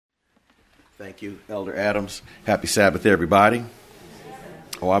Thank you, Elder Adams. Happy Sabbath, everybody.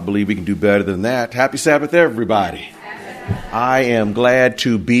 Oh, I believe we can do better than that. Happy Sabbath, everybody. I am glad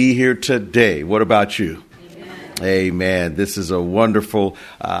to be here today. What about you? Amen. This is a wonderful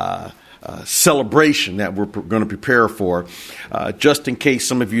celebration that we're going to prepare for. Just in case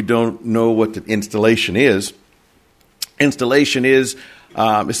some of you don't know what the installation is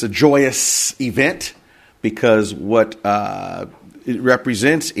it's a joyous event because what it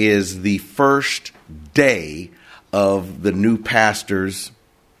represents is the first day of the new pastor's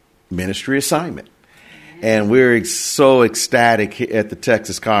ministry assignment. And we're so ecstatic at the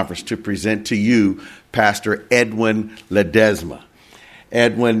Texas Conference to present to you Pastor Edwin Ledesma.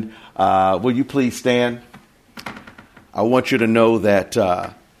 Edwin, will you please stand? I want you to know that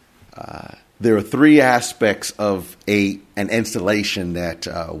there are three aspects of an installation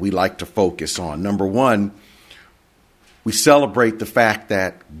that we like to focus on. Number one, we celebrate the fact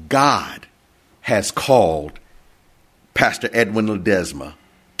that God has called Pastor Edwin Ledesma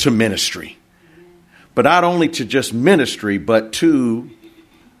to ministry. But not only to just ministry, but to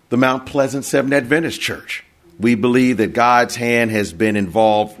the Mount Pleasant Seventh Adventist Church. We believe that God's hand has been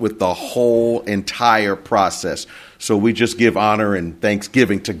involved with the whole entire process. So we just give honor and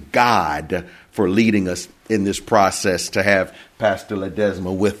thanksgiving to God for leading us in this process to have Pastor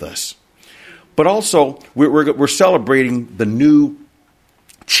Ledesma with us. But also, we're celebrating the new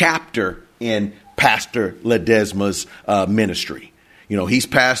chapter in Pastor Ledesma's ministry. You know, he's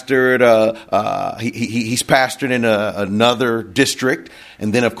pastored. He's pastored in another district,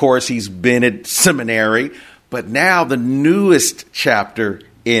 and then, of course, he's been at seminary. But now, the newest chapter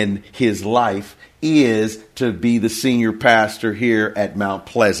in his life is to be the senior pastor here at Mount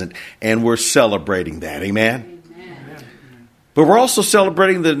Pleasant, and we're celebrating that. Amen. But we're also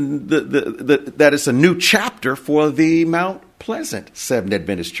celebrating that it's a new chapter for the Mount Pleasant Seventh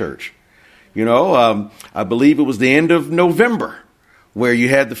Adventist Church. You know, I believe it was the end of November where you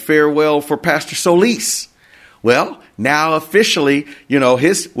had the farewell for Pastor Solis. Well, now officially, you know,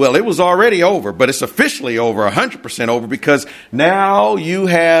 it was already over, but it's officially over, 100% over, because now you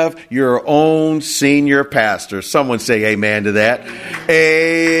have your own senior pastor. Someone say amen to that.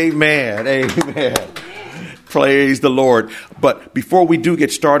 Amen. Amen. Praise the Lord. But before we do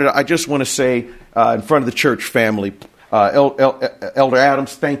get started, I just want to say in front of the church family, Elder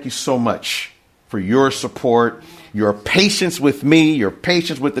Adams, thank you so much for your support, your patience with me, your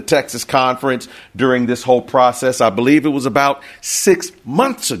patience with the Texas Conference during this whole process. I believe it was about 6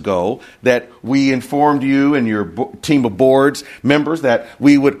 months ago that we informed you and your team of boards members that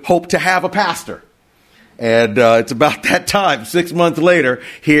we would hope to have a pastor. And it's about that time, 6 months later,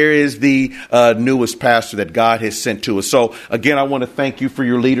 here is the newest pastor that God has sent to us. So, again, I want to thank you for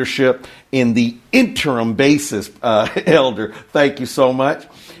your leadership in the interim basis, Elder. Thank you so much.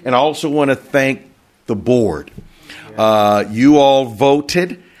 And I also want to thank the board. You all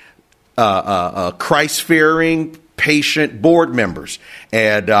voted Christ-fearing, patient board members.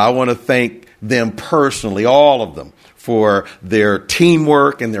 And I want to thank them personally, all of them, for their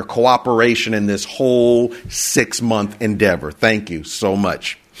teamwork and their cooperation in this whole 6-month endeavor. Thank you so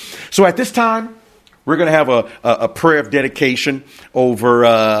much. So at this time, we're going to have a prayer of dedication over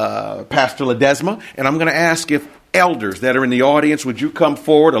Pastor Ledesma. And I'm going to ask if elders that are in the audience, would you come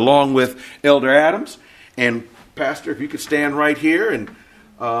forward along with Elder Adams? And Pastor, if you could stand right here. And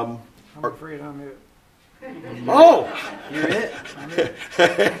I'm afraid I'm it. Oh, You're it.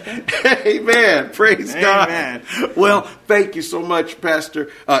 Amen. Praise God. Well, thank you so much, Pastor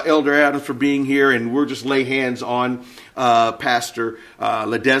Elder Adams, for being here. And we'll just lay hands on Pastor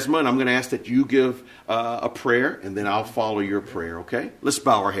Ledesma. And I'm going to ask that you give a prayer, and then I'll follow your prayer, okay? Let's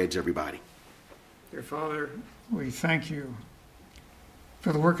bow our heads, everybody. Dear Father, we thank you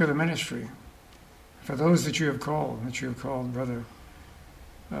for the work of the ministry, for those that you have called, Brother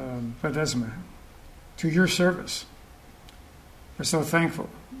Ledesma, to your service. We're so thankful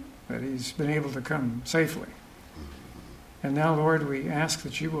that he's been able to come safely. And now, Lord, we ask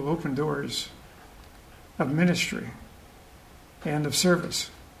that you will open doors of ministry and of service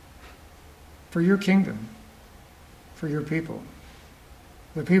for your kingdom, for your people,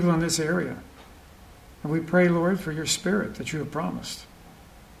 the people in this area. And we pray, Lord, for your Spirit that you have promised,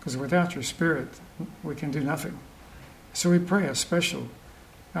 because without your Spirit, we can do nothing. So we pray a special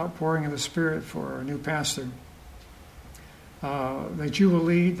outpouring of the Spirit for our new pastor, that you will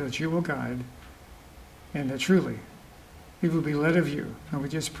lead, that you will guide, and that truly he will be led of you. And we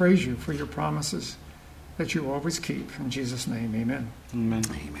just praise you for your promises that you always keep. In Jesus' name, amen. Amen.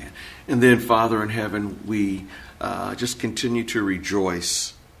 Amen. And then, Father in heaven, we just continue to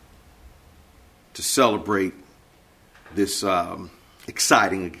rejoice, to celebrate this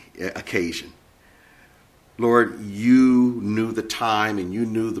exciting occasion. Lord, you knew the time and you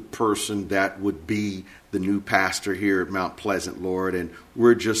knew the person that would be the new pastor here at Mount Pleasant, Lord, and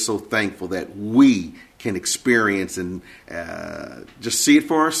we're just so thankful that we can experience and just see it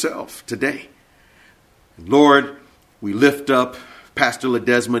for ourselves today. Lord, we lift up Pastor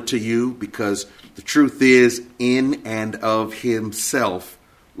Ledesma to you because the truth is, in and of himself,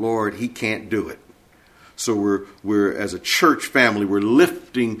 Lord, he can't do it. So we're as a church family, we're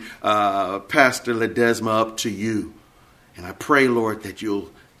lifting Pastor Ledesma up to you, and I pray, Lord, that you'll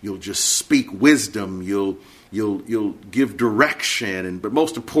just speak wisdom, you'll give direction, but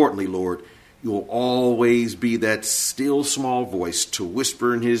most importantly, Lord, you'll always be that still small voice to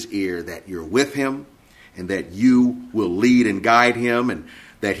whisper in his ear that you're with him, and that you will lead and guide him, and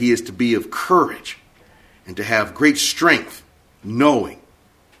that he is to be of courage and to have great strength, knowing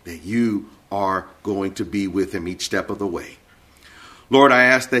that you are going to be with him each step of the way. Lord, I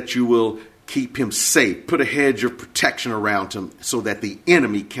ask that you will keep him safe, put a hedge of protection around him so that the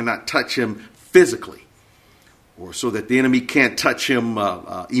enemy cannot touch him physically, or so that the enemy can't touch him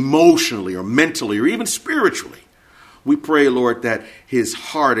emotionally or mentally or even spiritually. We pray, Lord, that his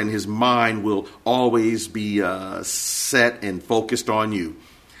heart and his mind will always be set and focused on you.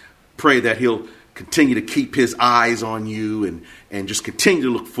 Pray that he'll continue to keep his eyes on you and just continue to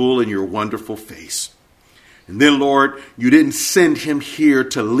look full in your wonderful face. And then, Lord, you didn't send him here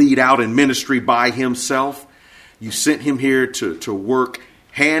to lead out in ministry by himself. You sent him here to work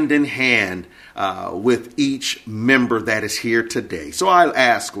hand in hand with each member that is here today. So I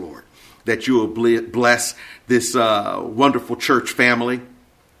ask, Lord, that you will bless this wonderful church family,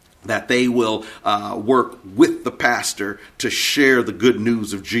 that they will work with the pastor to share the good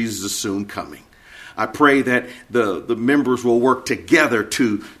news of Jesus' soon coming. I pray that the members will work together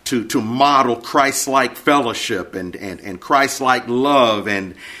to model Christ-like fellowship and Christ-like love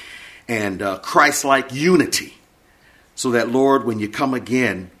and Christ-like unity, so that, Lord, when you come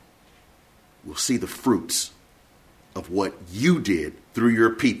again, we'll see the fruits of what you did through your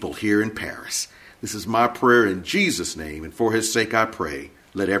people here in Paris. This is my prayer in Jesus' name, and for his sake I pray.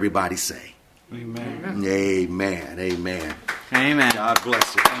 Let everybody say, Amen. Amen. Amen. Amen. God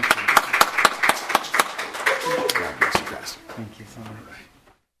bless you. Thank you. God bless you, Pastor. Thank you so much.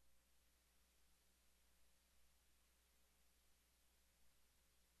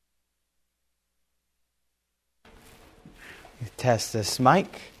 Test this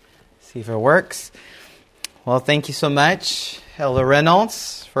mic, see if it works. Well, thank you so much, Elder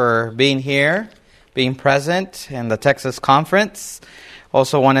Reynolds, for being here, being present in the Texas Conference.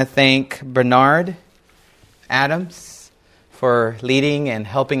 Also want to thank Bernard Adams for leading and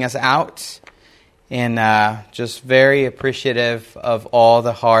helping us out. And just very appreciative of all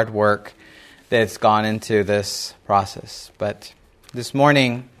the hard work that's gone into this process. But this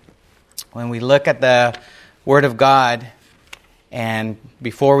morning, when we look at the Word of God, and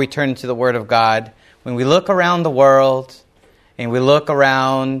before we turn to the Word of God, when we look around the world and we look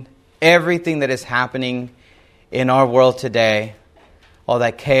around everything that is happening in our world today, all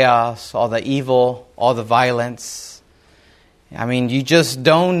that chaos, all the evil, all the violence, I mean, you just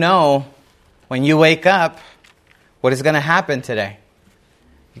don't know when you wake up what is going to happen today.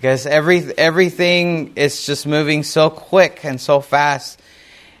 Because everything is just moving so quick and so fast.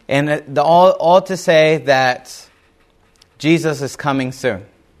 And all to say that Jesus is coming soon.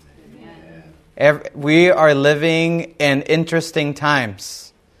 We are living in interesting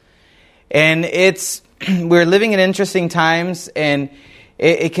times. And we're living in interesting times, and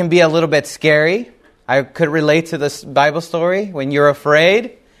it can be a little bit scary. I could relate to this Bible story when you're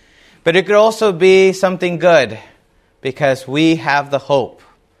afraid. But it could also be something good, because we have the hope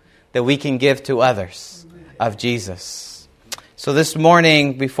that we can give to others of Jesus. So this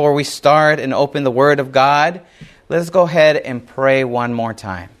morning, before we start and open the Word of God, let's go ahead and pray one more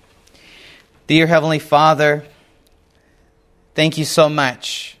time. Dear Heavenly Father, thank you so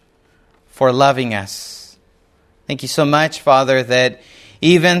much for loving us. Thank you so much, Father, that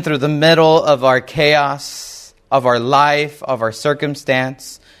even through the middle of our chaos, of our life, of our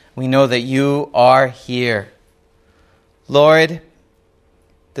circumstance, we know that you are here. Lord,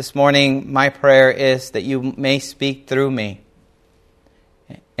 this morning my prayer is that you may speak through me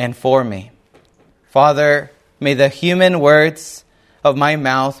and for me. Father, may the human words of my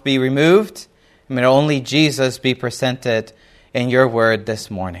mouth be removed, and may only Jesus be presented in your word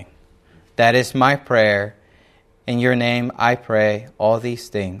this morning. That is my prayer. In your name I pray all these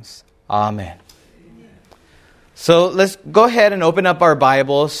things. Amen. So let's go ahead and open up our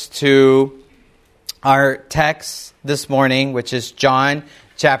Bibles to our text this morning, which is John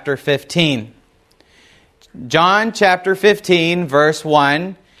chapter 15. John chapter 15, verse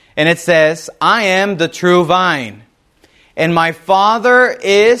 1, and it says, I am the true vine, and my Father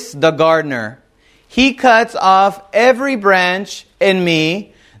is the gardener. He cuts off every branch in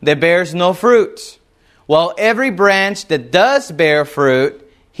me that bears no fruit, while every branch that does bear fruit,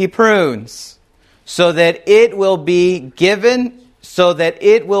 He prunes, so that it will be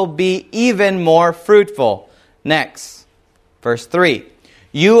even more fruitful. Next, verse 3.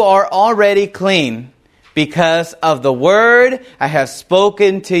 You are already clean because of the word I have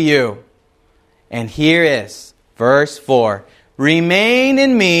spoken to you. And here is verse 4. Remain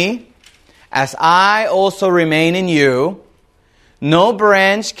in me as I also remain in you. No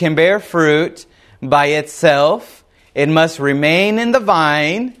branch can bear fruit by itself. It must remain in the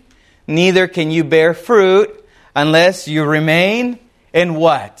vine. Neither can you bear fruit unless you remain in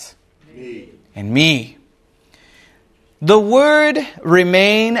what? Me. In me. The word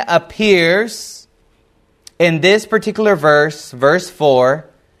remain appears in this particular verse, verse 4,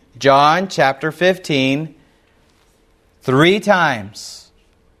 John chapter 15, 3 times.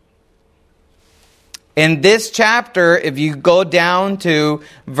 In this chapter, if you go down to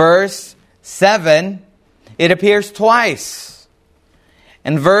verse 7, it appears twice.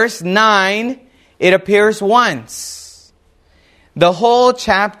 In verse 9, it appears once. The whole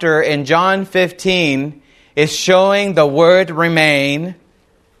chapter in John 15 is showing the word remain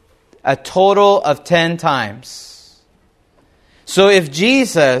a total of 10 times. So if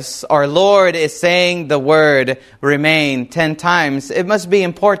Jesus, our Lord, is saying the word remain 10 times, it must be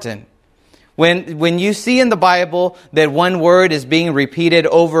important. When you see in the Bible that one word is being repeated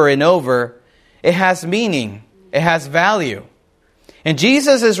over and over, it has meaning. It has value. And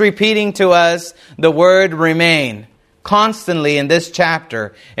Jesus is repeating to us the word remain constantly in this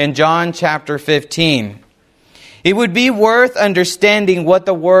chapter, in John chapter 15. It would be worth understanding what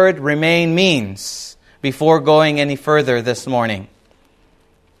the word remain means before going any further this morning.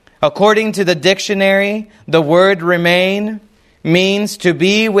 According to the dictionary, the word remain means to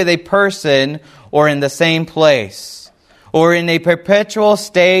be with a person or in the same place, or in a perpetual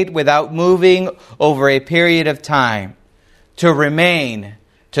state without moving over a period of time. To remain,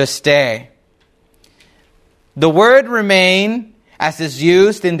 to stay. The word remain, as is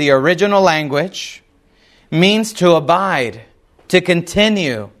used in the original language, means to abide, to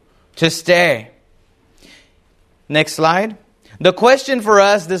continue, to stay. Next slide. The question for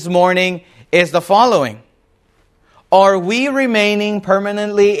us this morning is the following. Are we remaining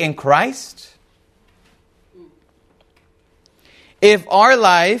permanently in Christ? If our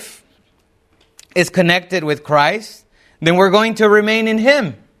life is connected with Christ, then we're going to remain in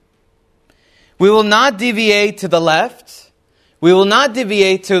Him. We will not deviate to the left. We will not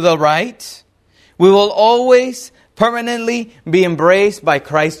deviate to the right. We will always permanently be embraced by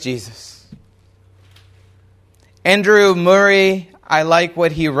Christ Jesus. Andrew Murray, I like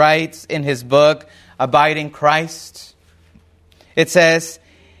what he writes in his book, Abide in Christ. It says,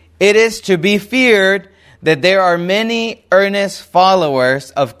 it is to be feared that there are many earnest followers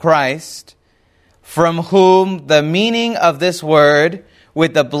of Christ from whom the meaning of this word,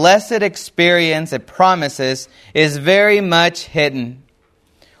 with the blessed experience it promises, is very much hidden.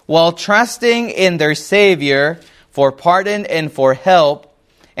 While trusting in their Savior for pardon and for help,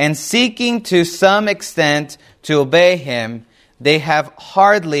 and seeking to some extent to obey Him, they have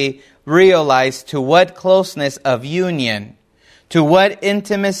hardly realized to what closeness of union, to what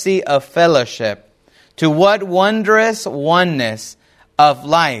intimacy of fellowship, to what wondrous oneness of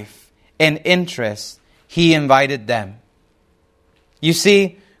life and interest He invited them. You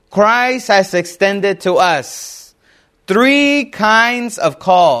see, Christ has extended to us 3 kinds of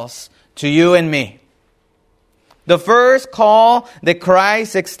calls to you and me. The first call that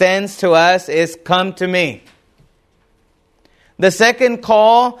Christ extends to us is, come to me. The second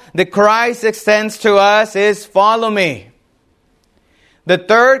call that Christ extends to us is, follow me. The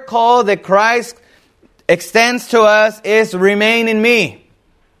third call that Christ extends to us is, remain in me.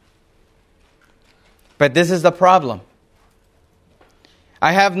 But this is the problem.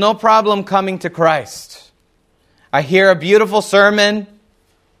 I have no problem coming to Christ. I hear a beautiful sermon.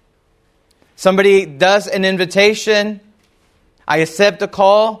 Somebody does an invitation. I accept the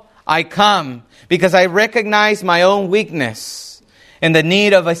call. I come because I recognize my own weakness and the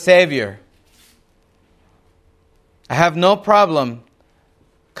need of a Savior. I have no problem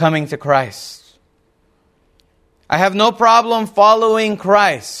coming to Christ. I have no problem following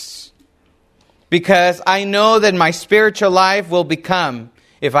Christ because I know that my spiritual life will become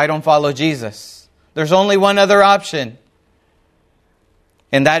if I don't follow Jesus. There's only one other option,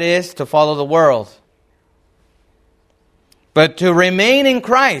 and that is to follow the world. But to remain in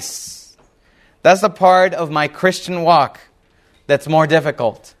Christ, That's the part of my Christian walk that's more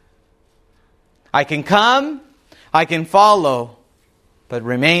difficult. I can come, I can follow, but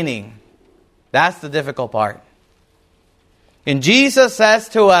remaining, that's the difficult part. And Jesus says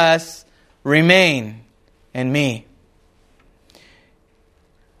to us, remain in me.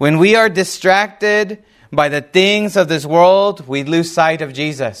 When we are distracted by the things of this world, we lose sight of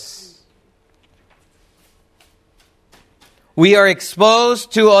Jesus. We are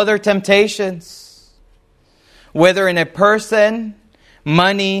exposed to other temptations, whether in a person,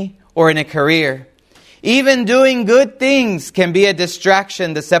 money, or in a career. Even doing good things can be a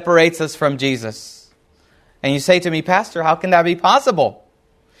distraction that separates us from Jesus. And you say to me, Pastor, how can that be possible?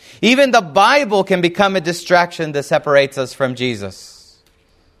 Even the Bible can become a distraction that separates us from Jesus.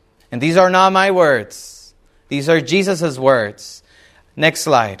 And these are not my words. These are Jesus' words. Next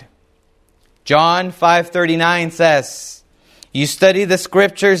slide. John 5:39 says, you study the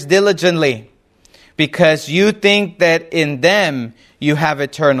scriptures diligently because you think that in them you have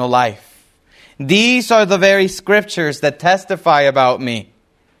eternal life. These are the very scriptures that testify about me.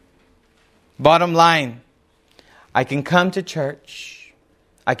 Bottom line, I can come to church.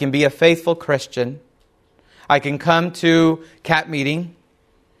 I can be a faithful Christian. I can come to CAP meeting.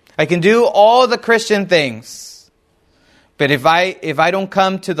 I can do all the Christian things. But if I don't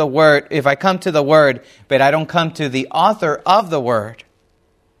come to the Word, if I come to the Word, but I don't come to the author of the Word,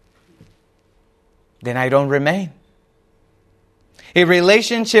 then I don't remain. A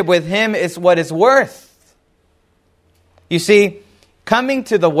relationship with Him is what it's worth. You see, coming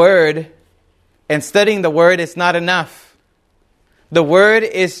to the Word and studying the Word is not enough. The Word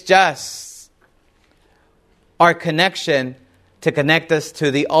is just our connection to connect us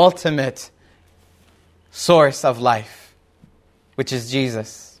to the ultimate source of life, which is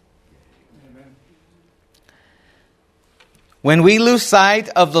Jesus. Amen. When we lose sight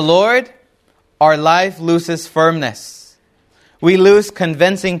of the Lord, our life loses firmness. We lose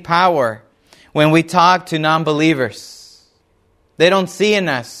convincing power when we talk to non-believers. They don't see in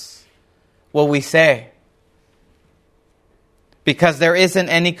us what we say, because there isn't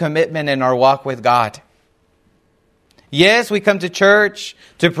any commitment in our walk with God. Yes, we come to church,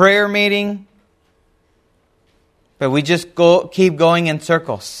 to prayer meeting, but we just keep going in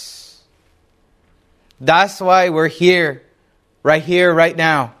circles. That's why we're here, right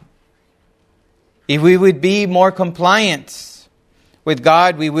now. If we would be more compliant with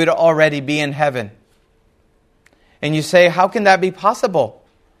God, we would already be in heaven. And you say, how can that be possible?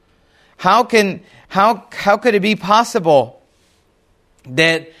 How could it be possible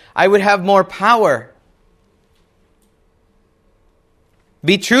that I would have more power?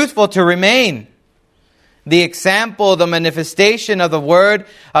 Be truthful to remain. The example, the manifestation of the Word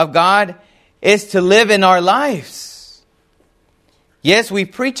of God is to live in our lives. Yes, we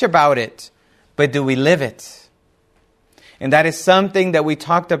preach about it, but do we live it? And that is something that we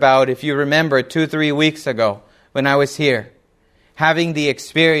talked about, if you remember, 2-3 weeks ago when I was here, having the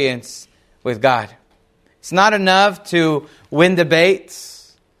experience with God. It's not enough to win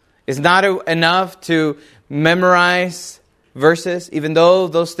debates. It's not enough to memorize verses, even though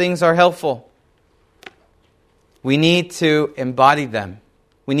those things are helpful. We need to embody them.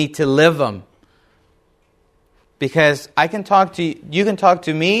 We need to live them. Because I can talk to you can talk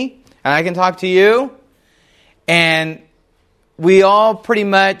to me, and I can talk to you, and we all pretty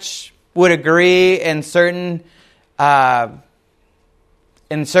much would agree in certain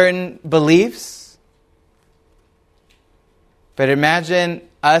beliefs. But imagine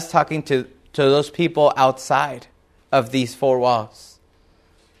us talking to those people outside of these four walls.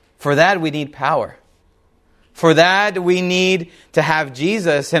 For that, we need power. For that, we need to have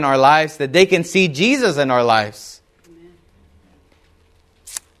Jesus in our lives, that they can see Jesus in our lives. Amen.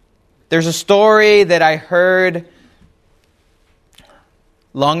 There's a story that I heard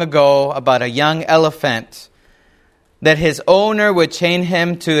long ago about a young elephant, that his owner would chain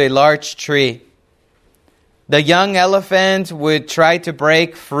him to a large tree. The young elephant would try to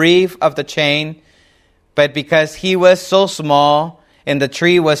break free of the chain, but because he was so small and the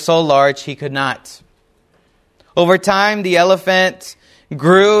tree was so large, he could not. Over time, the elephant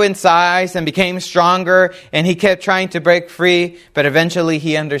grew in size and became stronger, and he kept trying to break free, but eventually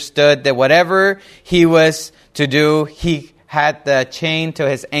he understood that whatever he was to do, he had the chain to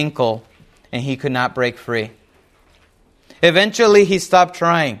his ankle, and he could not break free. Eventually, he stopped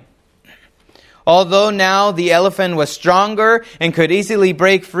trying. Although now the elephant was stronger and could easily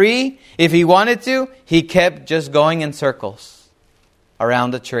break free, if he wanted to, he kept just going in circles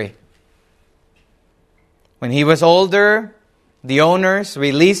around the tree. When he was older, the owners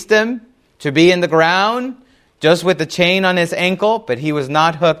released him to be in the ground, just with the chain on his ankle, but he was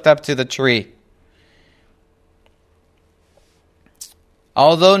not hooked up to the tree.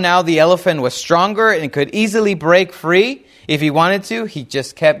 Although now the elephant was stronger and could easily break free if he wanted to, he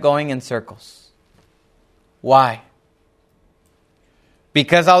just kept going in circles. Why?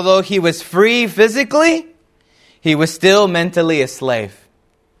 Because although he was free physically, he was still mentally a slave.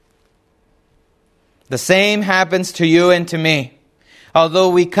 The same happens to you and to me. Although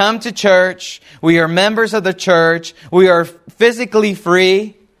we come to church, we are members of the church, we are physically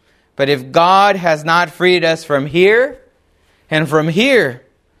free, but if God has not freed us from here and from here,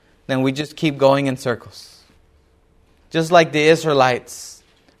 then we just keep going in circles. Just like the Israelites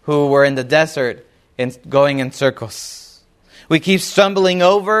who were in the desert and going in circles. We keep stumbling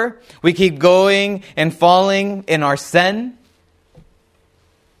over, we keep going and falling in our sin.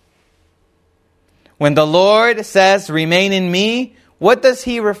 When the Lord says, remain in me, what does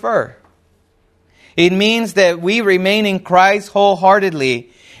He refer? It means that we remain in Christ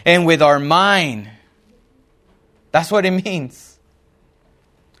wholeheartedly and with our mind. That's what it means.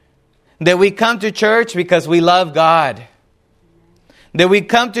 That we come to church because we love God. That we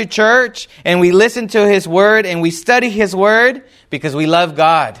come to church and we listen to His Word and we study His Word because we love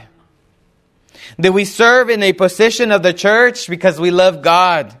God. That we serve in a position of the church because we love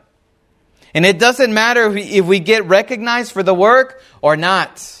God. And it doesn't matter if we get recognized for the work or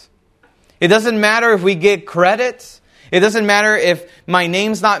not. It doesn't matter if we get credit. It doesn't matter if my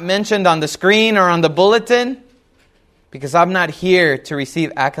name's not mentioned on the screen or on the bulletin. Because I'm not here to receive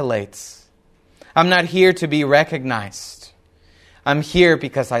accolades. I'm not here to be recognized. I'm here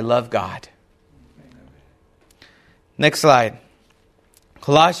because I love God. Next slide.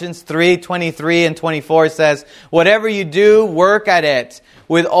 Colossians 3:23 and 24 says, whatever you do, work at it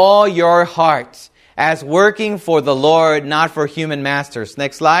with all your heart, as working for the Lord, not for human masters.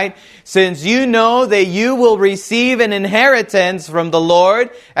 Next slide. Since you know that you will receive an inheritance from the Lord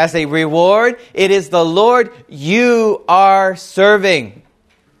as a reward, it is the Lord you are serving.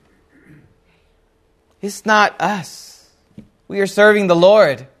 It's not us. We are serving the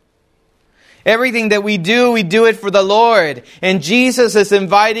Lord. Everything that we do it for the Lord. And Jesus is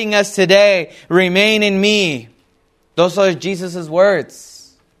inviting us today, remain in me. Those are Jesus' words.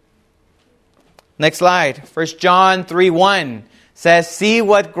 Next slide. 1 John 3:1 says, see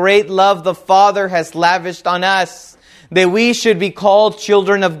what great love the Father has lavished on us, that we should be called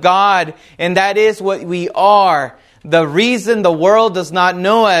children of God. And that is what we are. The reason the world does not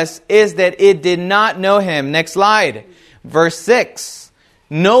know us is that it did not know Him. Next slide. Verse 6.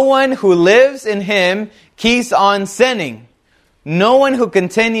 No one who lives in Him keeps on sinning. No one who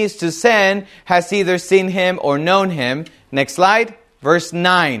continues to sin has either seen Him or known Him. Next slide. Verse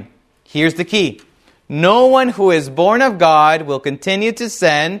 9. Here's the key. No one who is born of God will continue to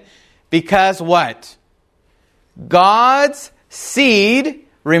sin because what? God's seed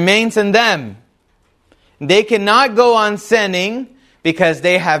remains in them. They cannot go on sinning because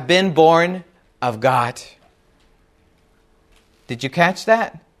they have been born of God. Did you catch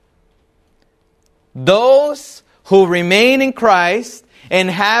that? Those who remain in Christ and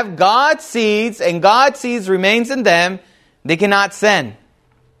have God's seeds and God's seeds remains in them, they cannot sin.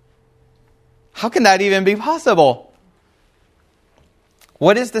 How can that even be possible?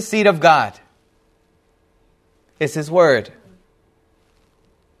 What is the seed of God? It's His Word.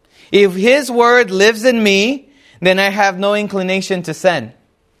 If His Word lives in me, then I have no inclination to sin.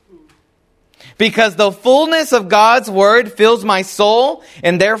 Because the fullness of God's Word fills my soul,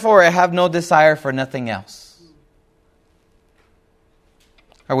 and therefore I have no desire for nothing else.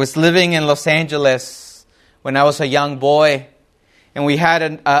 I was living in Los Angeles when I was a young boy. And we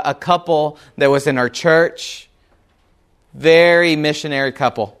had a couple that was in our church. Very missionary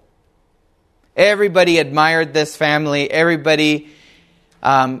couple. Everybody admired this family. Everybody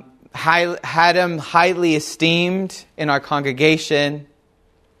had them highly esteemed in our congregation.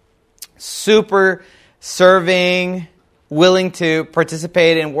 Super serving, willing to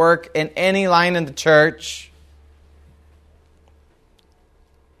participate and work in any line in the church.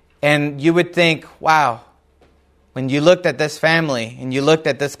 And you would think, wow. When you looked at this family and you looked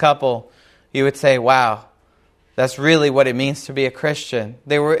at this couple, you would say, wow, that's really what it means to be a Christian.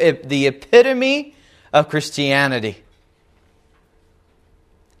 They were the epitome of Christianity.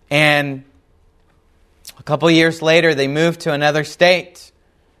 And a couple years later, they moved to another state.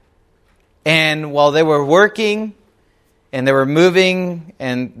 And while they were working and they were moving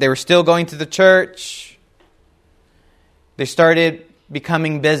and they were still going to the church, they started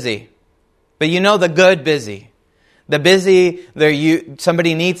becoming busy. But you know the good busy. The busy,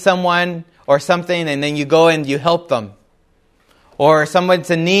 somebody needs someone or something and then you go and you help them. Or someone's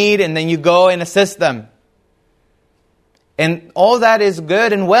in need and then you go and assist them. And all that is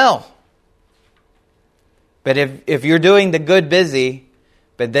good and well. But if you're doing the good busy,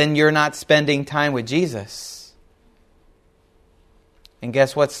 but then you're not spending time with Jesus. And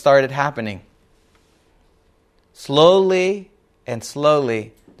guess what started happening? Slowly and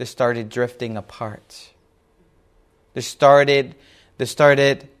slowly, they started drifting apart. They started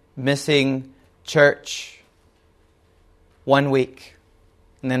missing church 1 week.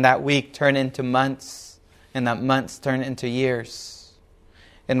 And then that week turned into months. And that months turned into years.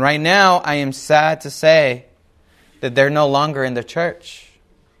 And right now, I am sad to say that they're no longer in the church.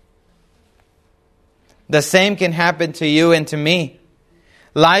 The same can happen to you and to me.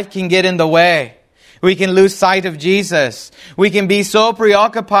 Life can get in the way. We can lose sight of Jesus. We can be so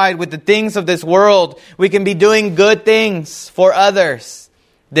preoccupied with the things of this world. We can be doing good things for others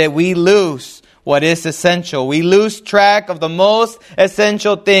that we lose what is essential. We lose track of the most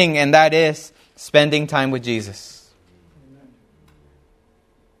essential thing, and that is spending time with Jesus.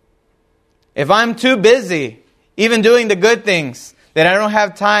 If I'm too busy, even doing the good things, that I don't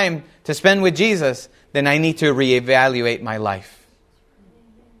have time to spend with Jesus, then I need to reevaluate my life.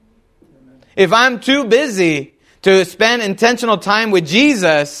 If I'm too busy to spend intentional time with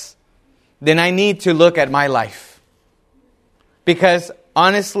Jesus, then I need to look at my life. Because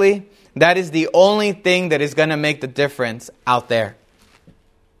honestly, that is the only thing that is going to make the difference out there.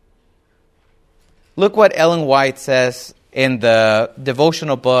 Look what Ellen White says in the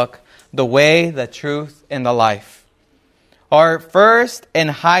devotional book, The Way, the Truth, and the Life. Our first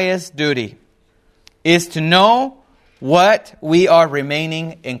and highest duty is to know what we are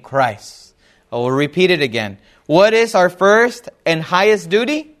remaining in Christ. I will repeat it again. What is our first and highest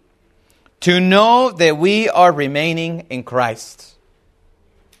duty? To know that we are remaining in Christ.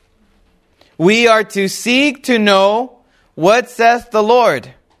 We are to seek to know what saith the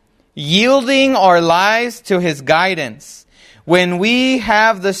Lord, yielding our lives to His guidance. When we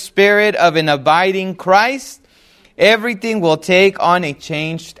have the spirit of an abiding Christ, everything will take on a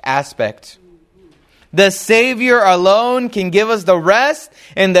changed aspect. The Savior alone can give us the rest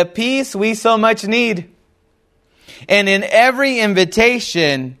and the peace we so much need. And in every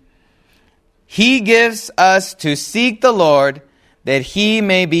invitation, He gives us to seek the Lord that He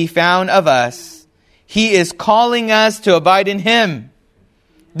may be found of us. He is calling us to abide in Him.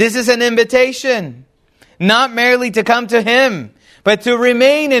 This is an invitation, not merely to come to Him, but to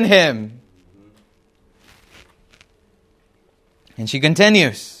remain in Him. And she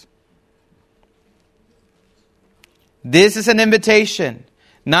continues. This is an invitation,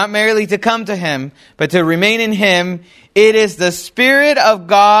 not merely to come to Him, but to remain in Him. It is the Spirit of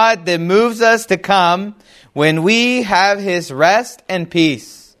God that moves us to come when we have His rest and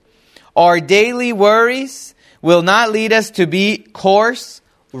peace. Our daily worries will not lead us to be coarse,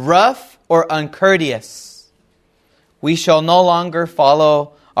 rough, or uncourteous. We shall no longer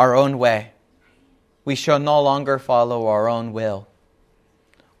follow our own way. We shall no longer follow our own will.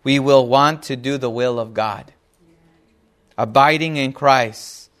 We will want to do the will of God. Abiding in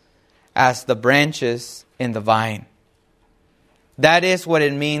Christ as the branches in the vine. That is what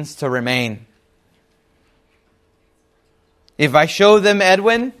it means to remain. If I show them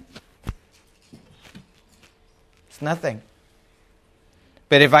Edwin, it's nothing.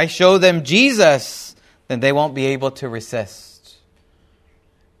 But if I show them Jesus, then they won't be able to resist.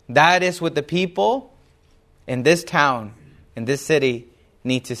 That is what the people in this town, in this city,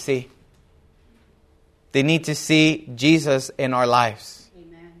 need to see. They need to see Jesus in our lives.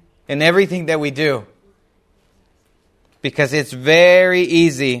 Amen. In everything that we do. Because it's very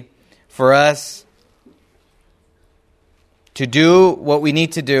easy for us to do what we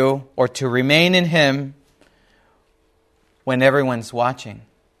need to do or to remain in Him when everyone's watching.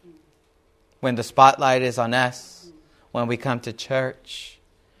 When the spotlight is on us. When we come to church.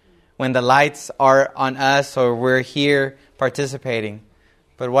 When the lights are on us or we're here participating.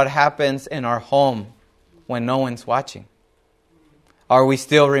 But what happens in our home when no one's watching? Are we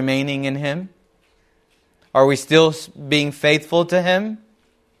still remaining in Him? Are we still being faithful to Him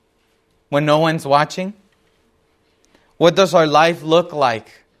when no one's watching? What does our life look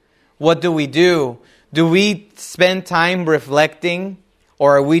like? What do we do? Do we spend time reflecting,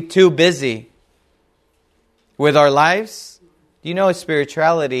 or are we too busy with our lives? Do you know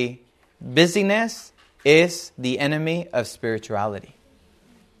spirituality, busyness is the enemy of spirituality.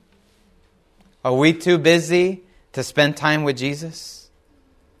 Are we too busy to spend time with Jesus?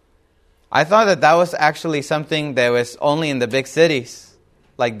 I thought that was actually something that was only in the big cities,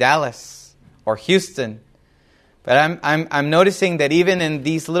 like Dallas or Houston. But I'm noticing that even in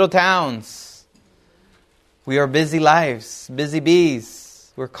these little towns, we are busy lives, busy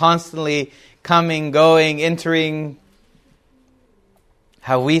bees. We're constantly coming, going, entering.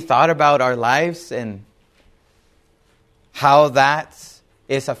 Have we thought about our lives and how that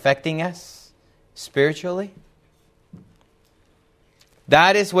is affecting us spiritually?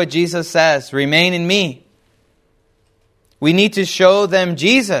 That is what Jesus says. Remain in me. We need to show them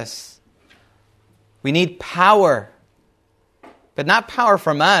Jesus. We need power. But not power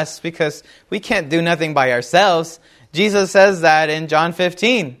from us, because we can't do nothing by ourselves. Jesus says that in John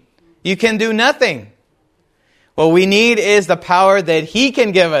 15. You can do nothing. What we need is the power that He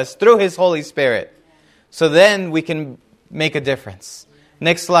can give us through His Holy Spirit. So then we can make a difference.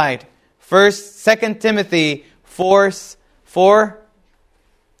 Next slide. 2 Timothy 4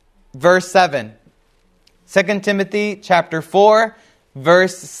 verse 7. 2 Timothy chapter 4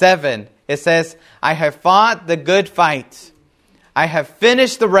 verse 7. It says, I have fought the good fight. I have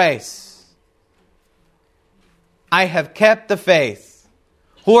finished the race. I have kept the faith.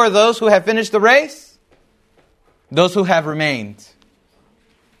 Who are those who have finished the race? Those who have remained.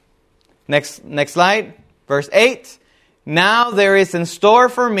 Next slide. Verse 8. Now there is in store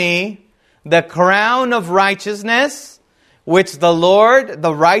for me the crown of righteousness, which the Lord,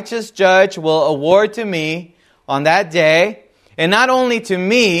 the righteous judge, will award to me on that day. And not only to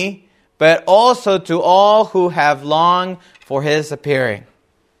me, but also to all who have longed for His appearing.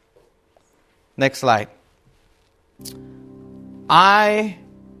 Next slide. I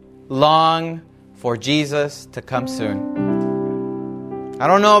long for Jesus to come soon. I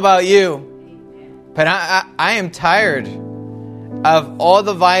don't know about you, but I am tired of all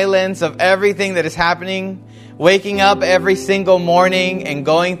the violence, of everything that is happening, waking up every single morning and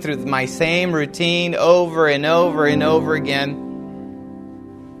going through my same routine over and over and over again.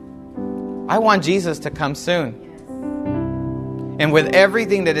 I want Jesus to come soon. And with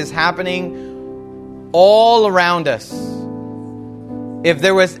everything that is happening all around us, if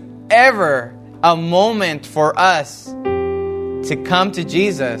there was ever a moment for us to come to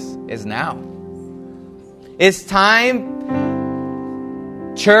Jesus, is now. It's time,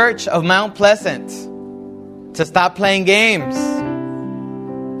 Church of Mount Pleasant, to stop playing games.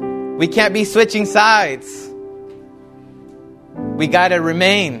 We can't be switching sides. We got to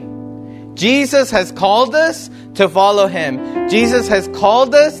remain. Jesus has called us to follow Him. Jesus has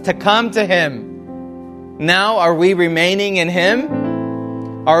called us to come to Him. Now, are we remaining in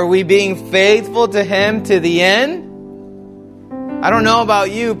Him? Are we being faithful to Him to the end? I don't know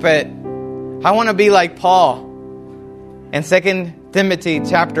about you, but I want to be like Paul in 2 Timothy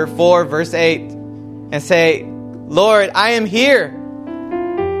chapter 4, verse 8, and say, Lord, I am here.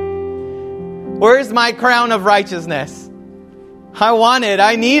 Where's my crown of righteousness? I want it.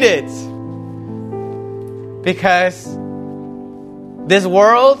 I need it. Because this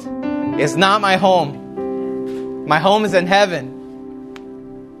world is not my home. My home is in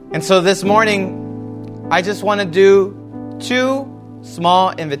heaven. And so this morning, I just want to do 2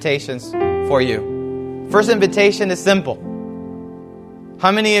 small invitations for you. First invitation is simple.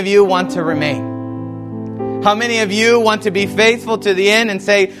 How many of you want to remain? How many of you want to be faithful to the end and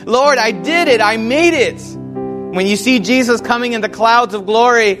say, Lord, I did it. I made it. When you see Jesus coming in the clouds of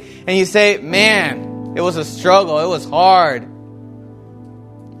glory and you say, man, it was a struggle. It was hard.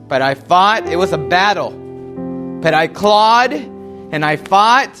 But I fought. It was a battle. But I clawed and I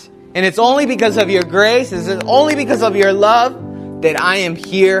fought. And it's only because of your grace. It's only because of your love that I am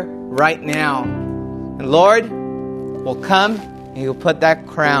here right now. And Lord will come and He'll put that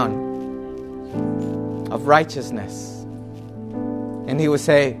crown of righteousness. And He will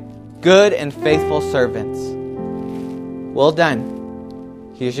say, good and faithful servants. Well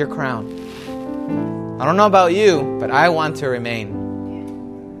done. Here's your crown. I don't know about you, but I want to remain.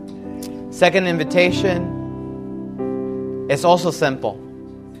 Second invitation is also simple.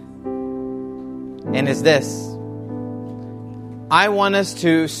 And it's this. I want us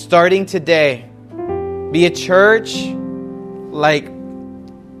to, starting today, be a church like,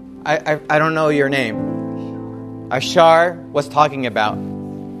 I don't know your name. Ashar was talking about.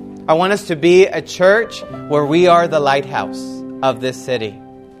 I want us to be a church where we are the lighthouse of this city.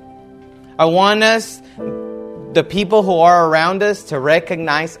 I want us, the people who are around us, to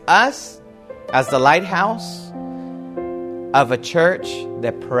recognize us as the lighthouse of a church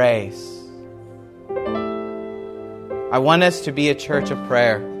that prays. I want us to be a church of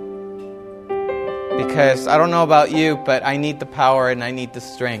prayer. Because I don't know about you, but I need the power and I need the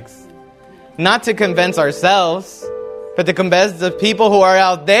strength. Not to convince ourselves, but to convince the people who are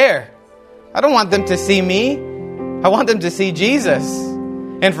out there. I don't want them to see me. I want them to see Jesus.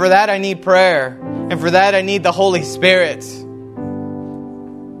 And for that, I need prayer. And for that, I need the Holy Spirit.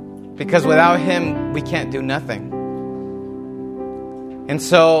 Because without Him, we can't do nothing. And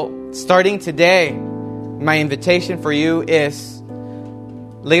so, starting today, my invitation for you is,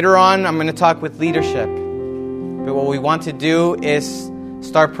 later on, I'm going to talk with leadership. But what we want to do is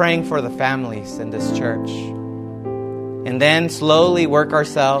start praying for the families in this church. And then slowly work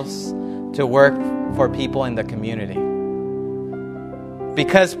ourselves to work for people in the community.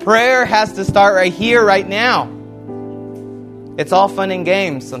 Because prayer has to start right here, right now. It's all fun and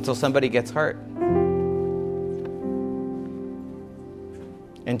games until somebody gets hurt.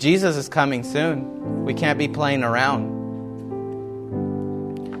 And Jesus is coming soon. We can't be playing around.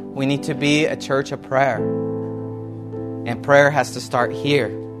 We need to be a church of prayer. And prayer has to start here.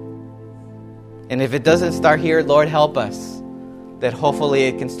 And if it doesn't start here, Lord, help us. That hopefully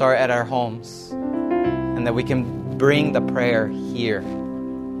it can start at our homes. And that we can bring the prayer here.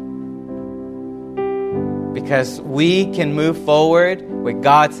 Because we can move forward with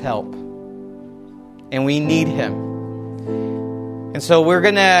God's help. And we need Him. And so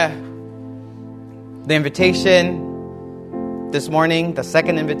the invitation this morning, the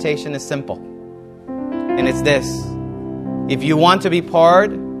second invitation is simple. And it's this. If you want to be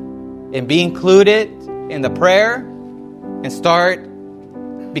part and be included in the prayer and start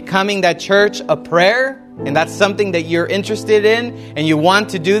becoming that church of prayer, and that's something that you're interested in and you want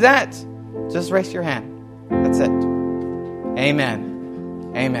to do that, just raise your hand. That's it.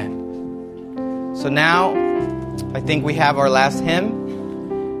 Amen. Amen. So now, I think we have our last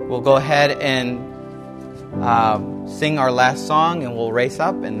hymn. We'll go ahead and sing our last song, and we'll raise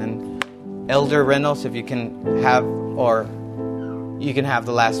up. And then Elder Reynolds, if you can have, or you can have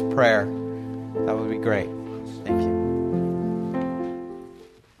the last prayer, that would be great. Thank you.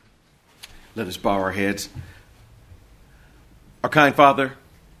 Let us bow our heads. Our kind Father,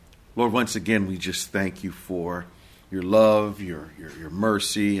 Lord, once again, we just thank you for your love, your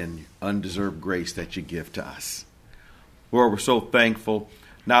mercy, and your undeserved grace that you give to us. Lord, we're so thankful,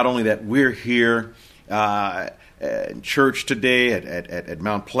 not only that we're here in church today at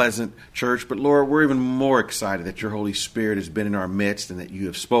Mount Pleasant Church, but Lord, we're even more excited that your Holy Spirit has been in our midst and that you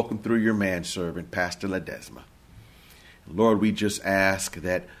have spoken through your manservant, Pastor Ledesma. Lord, we just ask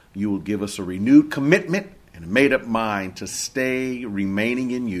that you will give us a renewed commitment and a made-up mind to stay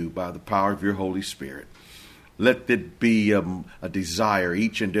remaining in you by the power of your Holy Spirit. Let it be a desire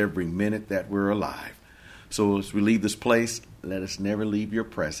each and every minute that we're alive. So as we leave this place, let us never leave your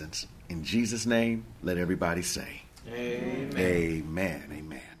presence. In Jesus' name, let everybody say, Amen. Amen.